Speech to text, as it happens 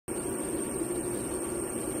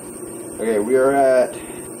Okay, we are at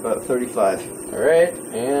about 35. Alright,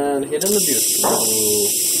 and hit in the juice.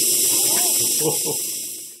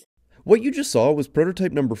 What you just saw was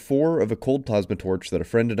prototype number 4 of a cold plasma torch that a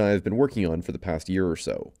friend and I have been working on for the past year or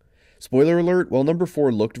so. Spoiler alert, while number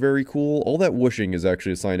 4 looked very cool, all that whooshing is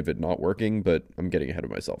actually a sign of it not working, but I'm getting ahead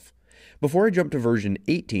of myself. Before I jump to version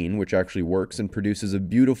 18, which actually works and produces a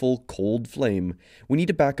beautiful, cold flame, we need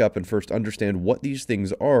to back up and first understand what these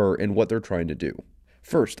things are and what they're trying to do.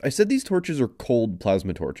 First, I said these torches are cold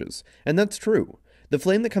plasma torches, and that's true. The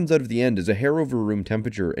flame that comes out of the end is a hair over room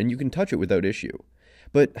temperature, and you can touch it without issue.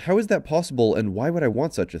 But how is that possible, and why would I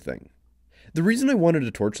want such a thing? The reason I wanted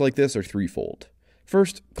a torch like this are threefold.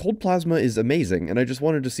 First, cold plasma is amazing, and I just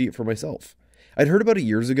wanted to see it for myself. I'd heard about it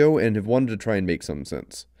years ago and have wanted to try and make some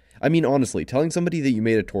since. I mean, honestly, telling somebody that you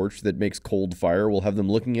made a torch that makes cold fire will have them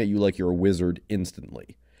looking at you like you're a wizard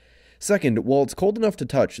instantly. Second, while it's cold enough to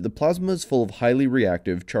touch, the plasma is full of highly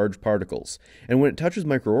reactive, charged particles, and when it touches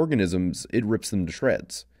microorganisms, it rips them to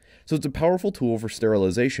shreds. So it's a powerful tool for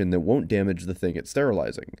sterilization that won't damage the thing it's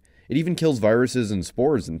sterilizing. It even kills viruses and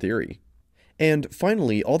spores in theory. And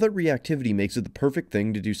finally, all that reactivity makes it the perfect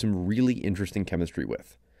thing to do some really interesting chemistry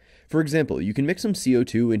with. For example, you can mix some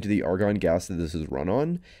CO2 into the argon gas that this is run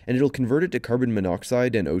on, and it'll convert it to carbon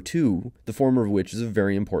monoxide and O2, the former of which is a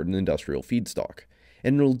very important industrial feedstock.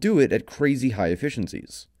 And it'll do it at crazy high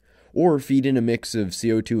efficiencies. Or feed in a mix of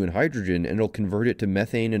CO2 and hydrogen and it'll convert it to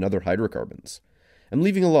methane and other hydrocarbons. I'm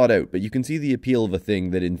leaving a lot out, but you can see the appeal of a thing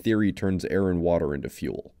that in theory turns air and water into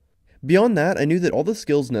fuel. Beyond that, I knew that all the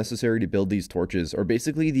skills necessary to build these torches are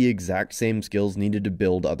basically the exact same skills needed to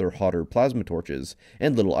build other hotter plasma torches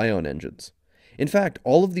and little ion engines. In fact,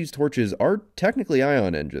 all of these torches are technically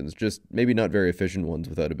ion engines, just maybe not very efficient ones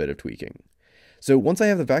without a bit of tweaking. So once I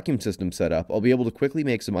have the vacuum system set up, I'll be able to quickly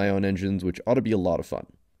make some ion engines, which ought to be a lot of fun.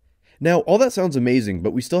 Now, all that sounds amazing,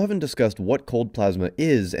 but we still haven't discussed what cold plasma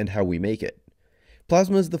is and how we make it.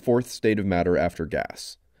 Plasma is the fourth state of matter after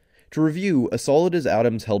gas. To review, a solid is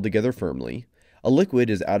atoms held together firmly, a liquid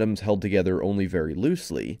is atoms held together only very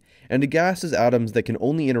loosely, and a gas is atoms that can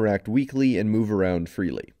only interact weakly and move around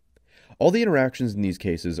freely. All the interactions in these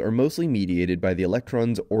cases are mostly mediated by the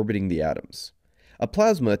electrons orbiting the atoms. A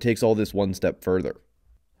plasma takes all this one step further.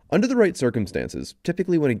 Under the right circumstances,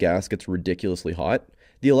 typically when a gas gets ridiculously hot,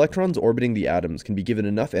 the electrons orbiting the atoms can be given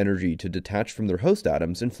enough energy to detach from their host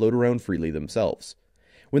atoms and float around freely themselves.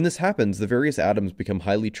 When this happens, the various atoms become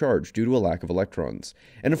highly charged due to a lack of electrons,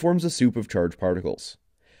 and it forms a soup of charged particles.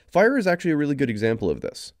 Fire is actually a really good example of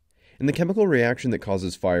this. In the chemical reaction that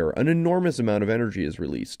causes fire, an enormous amount of energy is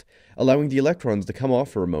released, allowing the electrons to come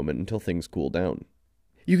off for a moment until things cool down.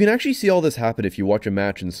 You can actually see all this happen if you watch a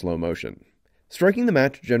match in slow motion. Striking the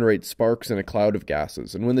match generates sparks and a cloud of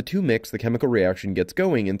gases, and when the two mix, the chemical reaction gets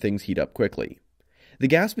going and things heat up quickly. The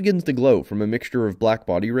gas begins to glow from a mixture of black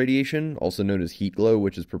body radiation, also known as heat glow,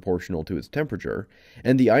 which is proportional to its temperature,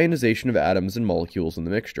 and the ionization of atoms and molecules in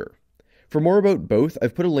the mixture. For more about both,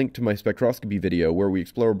 I've put a link to my spectroscopy video where we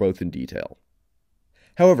explore both in detail.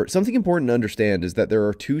 However, something important to understand is that there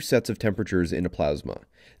are two sets of temperatures in a plasma,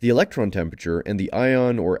 the electron temperature and the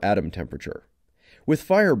ion or atom temperature. With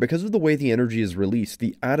fire, because of the way the energy is released,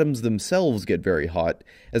 the atoms themselves get very hot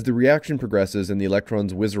as the reaction progresses and the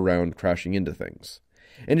electrons whiz around crashing into things.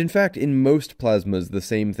 And in fact, in most plasmas, the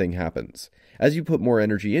same thing happens. As you put more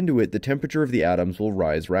energy into it, the temperature of the atoms will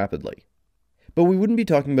rise rapidly. But we wouldn't be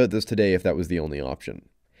talking about this today if that was the only option.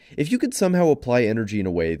 If you could somehow apply energy in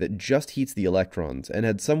a way that just heats the electrons and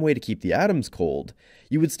had some way to keep the atoms cold,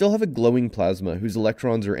 you would still have a glowing plasma whose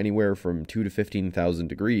electrons are anywhere from 2 to 15,000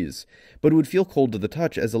 degrees, but it would feel cold to the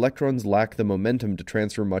touch as electrons lack the momentum to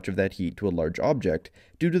transfer much of that heat to a large object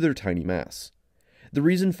due to their tiny mass. The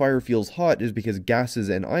reason fire feels hot is because gases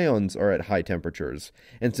and ions are at high temperatures,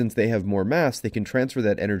 and since they have more mass, they can transfer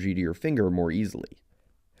that energy to your finger more easily.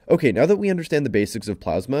 Okay, now that we understand the basics of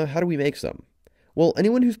plasma, how do we make some? Well,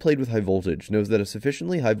 anyone who's played with high voltage knows that a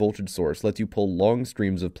sufficiently high voltage source lets you pull long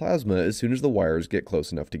streams of plasma as soon as the wires get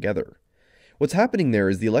close enough together. What's happening there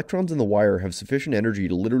is the electrons in the wire have sufficient energy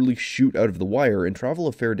to literally shoot out of the wire and travel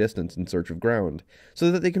a fair distance in search of ground,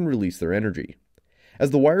 so that they can release their energy.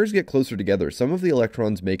 As the wires get closer together, some of the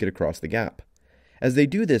electrons make it across the gap. As they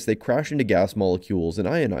do this, they crash into gas molecules and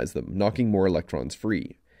ionize them, knocking more electrons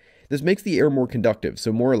free. This makes the air more conductive,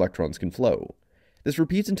 so more electrons can flow. This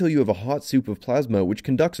repeats until you have a hot soup of plasma which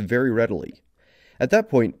conducts very readily. At that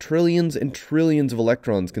point, trillions and trillions of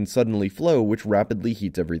electrons can suddenly flow, which rapidly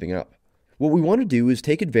heats everything up. What we want to do is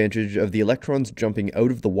take advantage of the electrons jumping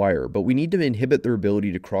out of the wire, but we need to inhibit their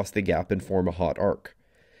ability to cross the gap and form a hot arc.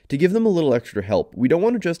 To give them a little extra help, we don't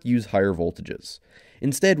want to just use higher voltages.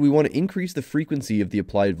 Instead, we want to increase the frequency of the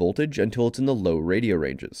applied voltage until it's in the low radio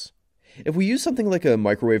ranges. If we use something like a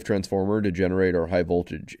microwave transformer to generate our high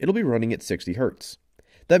voltage, it'll be running at 60 Hz.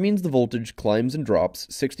 That means the voltage climbs and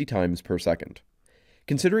drops 60 times per second.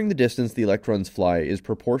 Considering the distance the electrons fly is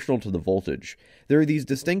proportional to the voltage, there are these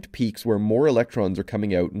distinct peaks where more electrons are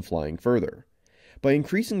coming out and flying further. By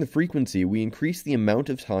increasing the frequency, we increase the amount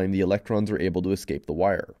of time the electrons are able to escape the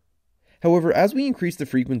wire. However, as we increase the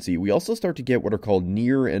frequency, we also start to get what are called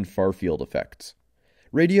near and far field effects.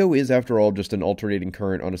 Radio is, after all, just an alternating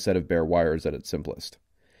current on a set of bare wires at its simplest.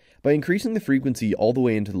 By increasing the frequency all the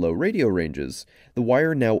way into the low radio ranges, the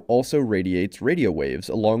wire now also radiates radio waves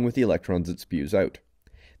along with the electrons it spews out.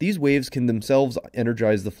 These waves can themselves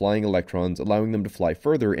energize the flying electrons, allowing them to fly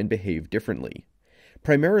further and behave differently.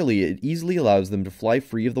 Primarily, it easily allows them to fly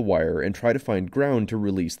free of the wire and try to find ground to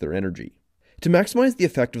release their energy. To maximize the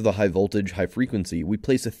effect of the high voltage, high frequency, we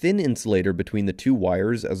place a thin insulator between the two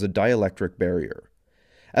wires as a dielectric barrier.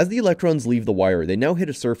 As the electrons leave the wire, they now hit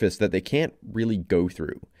a surface that they can't really go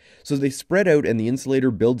through, so they spread out and the insulator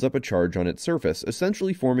builds up a charge on its surface,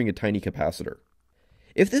 essentially forming a tiny capacitor.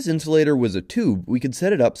 If this insulator was a tube, we could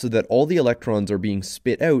set it up so that all the electrons are being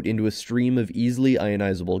spit out into a stream of easily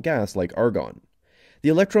ionizable gas like argon. The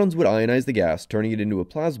electrons would ionize the gas, turning it into a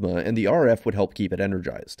plasma, and the RF would help keep it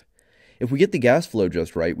energized. If we get the gas flow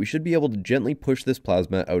just right, we should be able to gently push this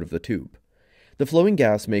plasma out of the tube. The flowing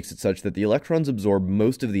gas makes it such that the electrons absorb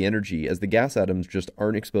most of the energy, as the gas atoms just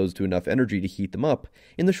aren't exposed to enough energy to heat them up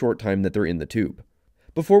in the short time that they're in the tube.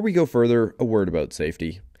 Before we go further, a word about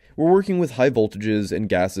safety. We're working with high voltages and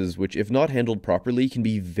gases which, if not handled properly, can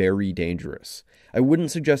be very dangerous. I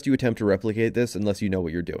wouldn't suggest you attempt to replicate this unless you know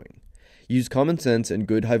what you're doing. Use common sense and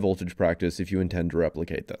good high voltage practice if you intend to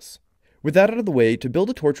replicate this. With that out of the way, to build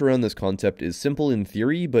a torch around this concept is simple in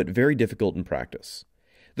theory, but very difficult in practice.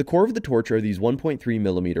 The core of the torch are these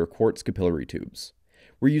 1.3mm quartz capillary tubes.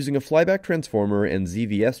 We're using a flyback transformer and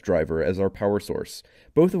ZVS driver as our power source,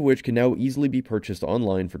 both of which can now easily be purchased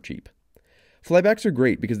online for cheap. Flybacks are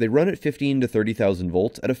great because they run at 15 to 30,000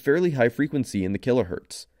 volts at a fairly high frequency in the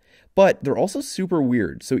kilohertz. But they're also super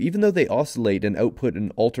weird, so even though they oscillate and output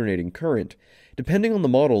an alternating current, depending on the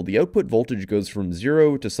model, the output voltage goes from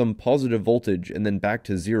 0 to some positive voltage and then back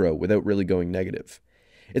to 0 without really going negative.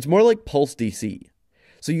 It's more like pulse DC.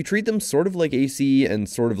 So you treat them sort of like AC and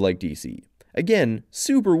sort of like DC. Again,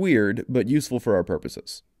 super weird, but useful for our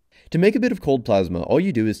purposes. To make a bit of cold plasma, all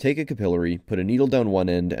you do is take a capillary, put a needle down one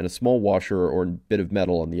end, and a small washer or bit of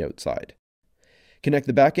metal on the outside. Connect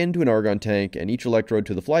the back end to an argon tank and each electrode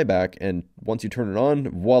to the flyback, and once you turn it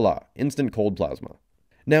on, voila, instant cold plasma.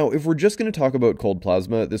 Now, if we're just going to talk about cold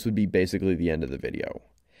plasma, this would be basically the end of the video.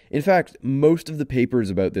 In fact, most of the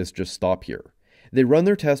papers about this just stop here. They run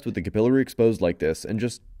their test with the capillary exposed like this and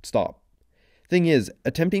just stop. Thing is,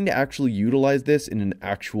 attempting to actually utilize this in an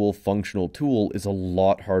actual functional tool is a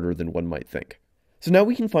lot harder than one might think. So now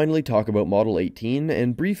we can finally talk about Model 18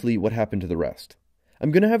 and briefly what happened to the rest.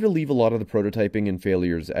 I'm going to have to leave a lot of the prototyping and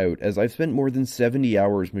failures out, as I've spent more than 70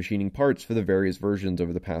 hours machining parts for the various versions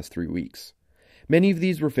over the past 3 weeks. Many of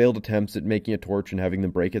these were failed attempts at making a torch and having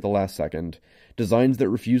them break at the last second, designs that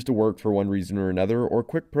refused to work for one reason or another, or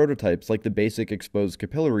quick prototypes like the basic exposed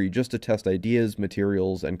capillary just to test ideas,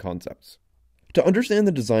 materials, and concepts. To understand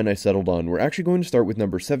the design I settled on, we're actually going to start with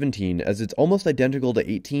number 17, as it's almost identical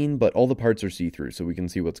to 18, but all the parts are see-through, so we can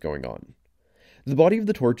see what's going on. The body of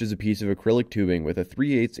the torch is a piece of acrylic tubing with a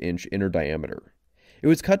 3/8 inch inner diameter. It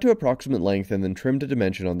was cut to approximate length and then trimmed to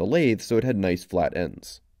dimension on the lathe so it had nice flat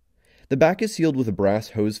ends. The back is sealed with a brass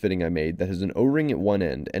hose fitting I made that has an O-ring at one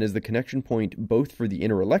end and is the connection point both for the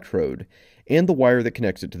inner electrode and the wire that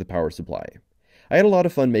connects it to the power supply. I had a lot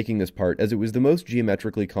of fun making this part as it was the most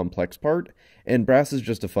geometrically complex part, and brass is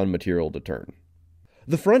just a fun material to turn.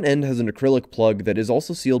 The front end has an acrylic plug that is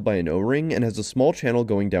also sealed by an O-ring and has a small channel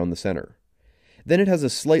going down the center. Then it has a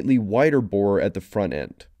slightly wider bore at the front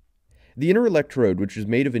end. The inner electrode, which is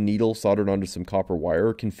made of a needle soldered onto some copper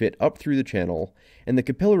wire, can fit up through the channel, and the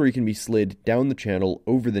capillary can be slid down the channel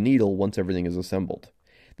over the needle once everything is assembled.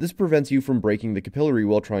 This prevents you from breaking the capillary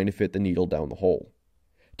while trying to fit the needle down the hole.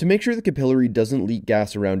 To make sure the capillary doesn't leak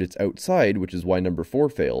gas around its outside, which is why number 4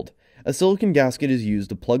 failed, a silicon gasket is used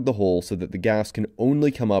to plug the hole so that the gas can only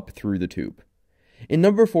come up through the tube. In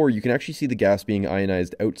number 4, you can actually see the gas being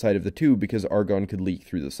ionized outside of the tube because argon could leak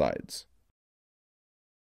through the sides.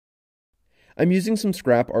 I'm using some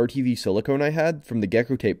scrap RTV silicone I had from the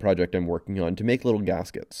gecko tape project I'm working on to make little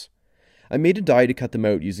gaskets. I made a die to cut them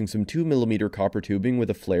out using some 2mm copper tubing with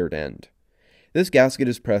a flared end. This gasket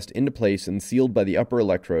is pressed into place and sealed by the upper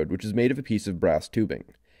electrode, which is made of a piece of brass tubing.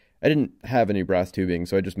 I didn't have any brass tubing,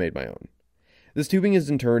 so I just made my own. This tubing is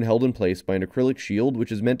in turn held in place by an acrylic shield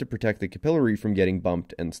which is meant to protect the capillary from getting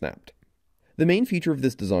bumped and snapped. The main feature of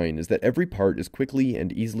this design is that every part is quickly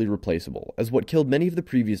and easily replaceable, as what killed many of the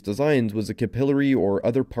previous designs was a capillary or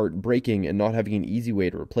other part breaking and not having an easy way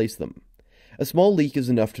to replace them. A small leak is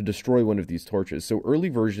enough to destroy one of these torches, so early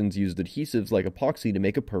versions used adhesives like epoxy to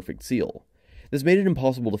make a perfect seal. This made it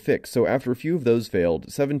impossible to fix, so after a few of those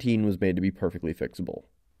failed, 17 was made to be perfectly fixable.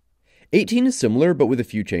 18 is similar, but with a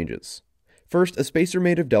few changes. First, a spacer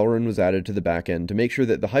made of Delrin was added to the back end to make sure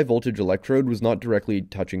that the high voltage electrode was not directly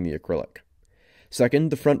touching the acrylic.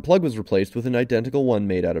 Second, the front plug was replaced with an identical one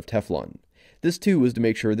made out of Teflon. This too was to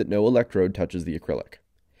make sure that no electrode touches the acrylic.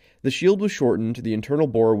 The shield was shortened, the internal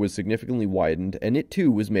bore was significantly widened, and it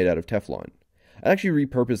too was made out of Teflon. I actually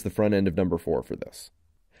repurposed the front end of number 4 for this.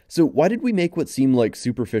 So why did we make what seemed like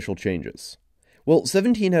superficial changes? Well,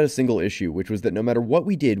 17 had a single issue, which was that no matter what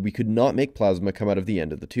we did, we could not make plasma come out of the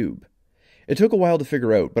end of the tube. It took a while to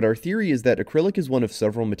figure out, but our theory is that acrylic is one of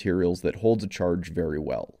several materials that holds a charge very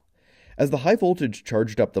well. As the high voltage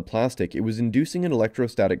charged up the plastic, it was inducing an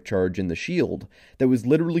electrostatic charge in the shield that was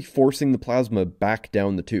literally forcing the plasma back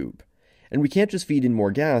down the tube. And we can't just feed in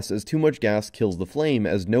more gas, as too much gas kills the flame,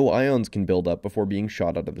 as no ions can build up before being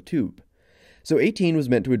shot out of the tube. So 18 was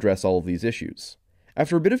meant to address all of these issues.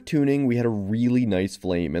 After a bit of tuning, we had a really nice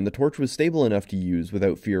flame, and the torch was stable enough to use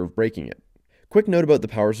without fear of breaking it. Quick note about the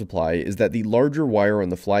power supply is that the larger wire on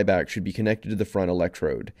the flyback should be connected to the front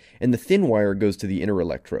electrode, and the thin wire goes to the inner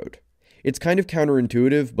electrode. It's kind of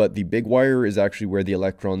counterintuitive, but the big wire is actually where the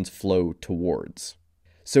electrons flow towards.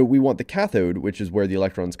 So we want the cathode, which is where the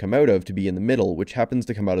electrons come out of, to be in the middle, which happens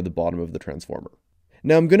to come out of the bottom of the transformer.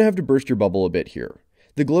 Now I'm going to have to burst your bubble a bit here.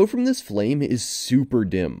 The glow from this flame is super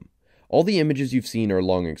dim. All the images you've seen are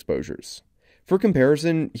long exposures. For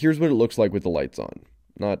comparison, here's what it looks like with the lights on.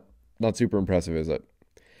 Not super impressive, is it?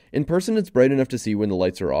 In person, it's bright enough to see when the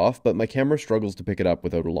lights are off, but my camera struggles to pick it up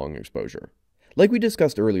without a long exposure. Like we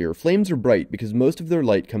discussed earlier, flames are bright because most of their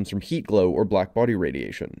light comes from heat glow or black body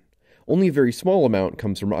radiation. Only a very small amount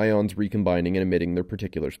comes from ions recombining and emitting their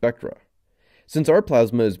particular spectra. Since our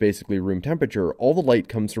plasma is basically room temperature, all the light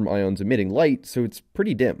comes from ions emitting light, so it's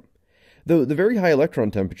pretty dim. Though the very high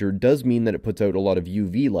electron temperature does mean that it puts out a lot of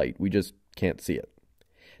UV light, we just can't see it.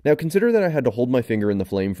 Now consider that I had to hold my finger in the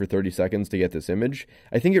flame for 30 seconds to get this image.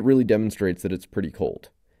 I think it really demonstrates that it's pretty cold.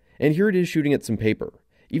 And here it is shooting at some paper.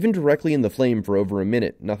 Even directly in the flame for over a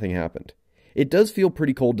minute, nothing happened. It does feel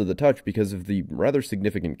pretty cold to the touch because of the rather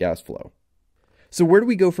significant gas flow. So where do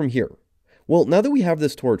we go from here? Well, now that we have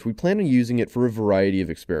this torch, we plan on using it for a variety of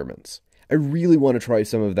experiments. I really want to try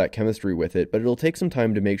some of that chemistry with it, but it'll take some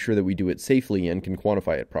time to make sure that we do it safely and can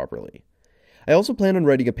quantify it properly. I also plan on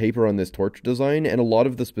writing a paper on this torch design and a lot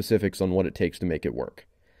of the specifics on what it takes to make it work.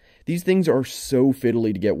 These things are so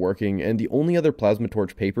fiddly to get working, and the only other plasma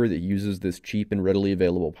torch paper that uses this cheap and readily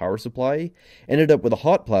available power supply ended up with a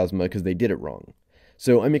hot plasma because they did it wrong.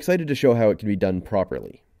 So I'm excited to show how it can be done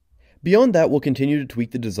properly. Beyond that, we'll continue to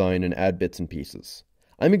tweak the design and add bits and pieces.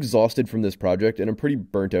 I'm exhausted from this project, and I'm pretty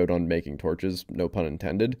burnt out on making torches, no pun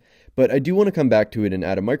intended, but I do want to come back to it and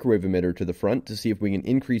add a microwave emitter to the front to see if we can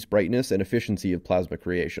increase brightness and efficiency of plasma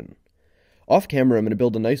creation. Off camera, I'm going to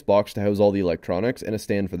build a nice box to house all the electronics and a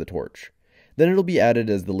stand for the torch. Then it'll be added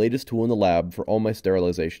as the latest tool in the lab for all my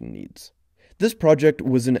sterilization needs. This project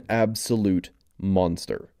was an absolute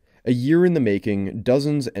monster. A year in the making,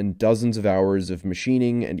 dozens and dozens of hours of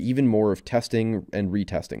machining, and even more of testing and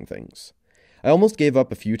retesting things. I almost gave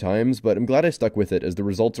up a few times, but I'm glad I stuck with it as the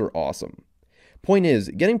results are awesome. Point is,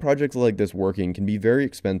 getting projects like this working can be very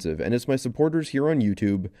expensive, and it's my supporters here on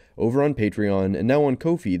YouTube, over on Patreon, and now on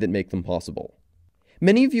Ko-fi that make them possible.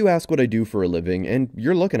 Many of you ask what I do for a living, and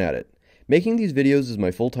you're looking at it. Making these videos is my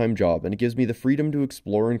full-time job, and it gives me the freedom to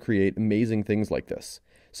explore and create amazing things like this.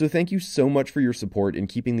 So thank you so much for your support in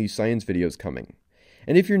keeping these science videos coming.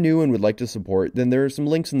 And if you're new and would like to support, then there are some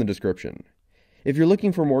links in the description. If you're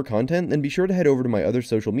looking for more content, then be sure to head over to my other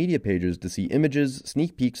social media pages to see images,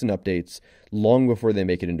 sneak peeks, and updates long before they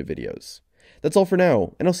make it into videos. That's all for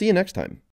now, and I'll see you next time.